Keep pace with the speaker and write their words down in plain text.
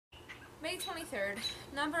May 23rd.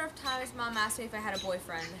 Number of times Mom asked me if I had a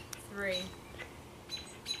boyfriend. 3.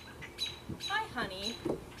 Hi, honey.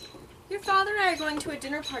 Your father and I are going to a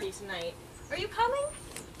dinner party tonight. Are you coming?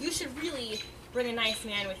 You should really bring a nice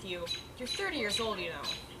man with you. You're 30 years old, you know.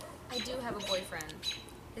 I do have a boyfriend.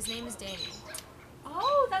 His name is Daniel.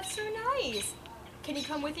 Oh, that's so nice. Can he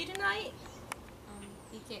come with you tonight?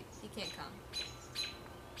 He can't come.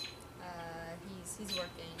 He's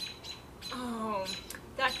working. Oh,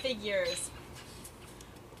 that figures.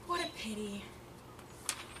 What a pity.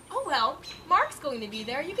 Oh well, Mark's going to be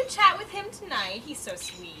there. You can chat with him tonight. He's so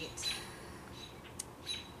sweet.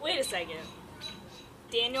 Wait a second.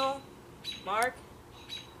 Daniel, Mark,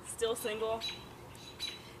 still single.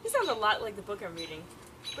 This sounds a lot like the book I'm reading,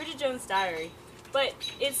 Bridget Jones' Diary. But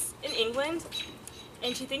it's in England,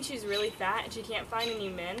 and she thinks she's really fat and she can't find any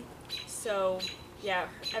men. So, yeah,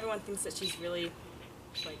 everyone thinks that she's really,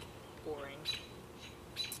 boring.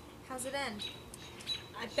 How's it end?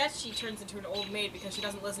 I bet she turns into an old maid because she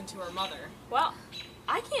doesn't listen to her mother. Well,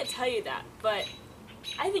 I can't tell you that, but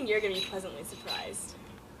I think you're going to be pleasantly surprised.